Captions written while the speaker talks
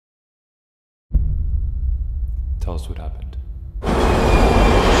Tell us what happened.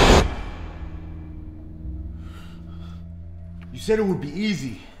 You said it would be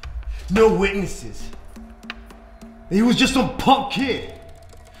easy. No witnesses. He was just some punk kid.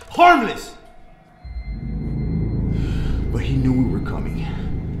 Harmless. But he knew we were coming.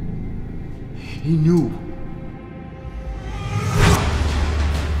 He knew.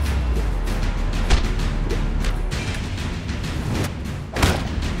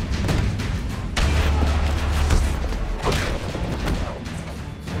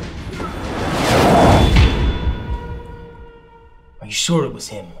 Are you sure it was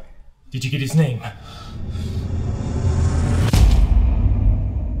him? Did you get his name?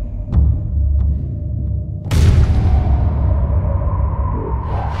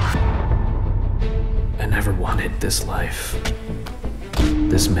 I never wanted this life,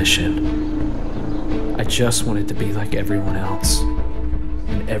 this mission. I just wanted to be like everyone else,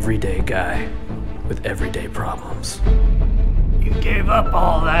 an everyday guy with everyday problems. You gave up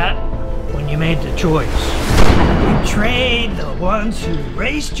all that when you made the choice. You betrayed the ones who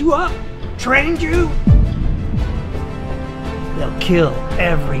raised you up, trained you. They'll kill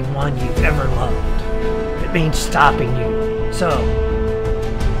everyone you've ever loved. It means stopping you. So,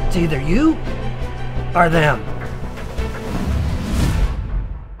 it's either you or them.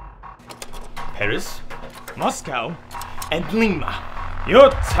 Paris, Moscow, and Lima.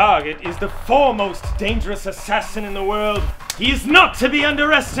 Your target is the foremost dangerous assassin in the world. He is not to be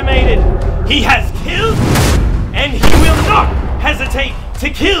underestimated. He has killed, and he will not hesitate to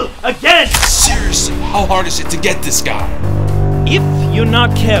kill again. Seriously, how hard is it to get this guy? If you're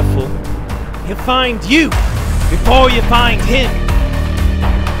not careful, he'll find you before you find him.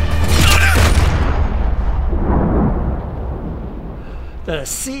 The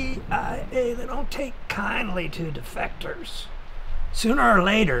CIA, they don't take kindly to defectors. Sooner or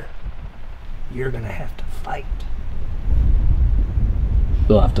later, you're gonna have to fight.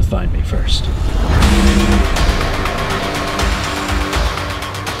 You'll have to find me first.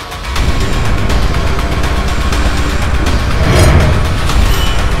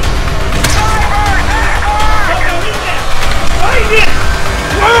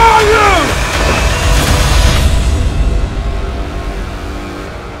 Where are you?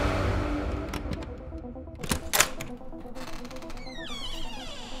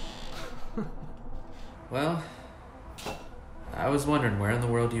 Well, I was wondering where in the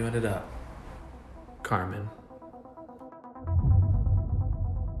world you ended up. Carmen.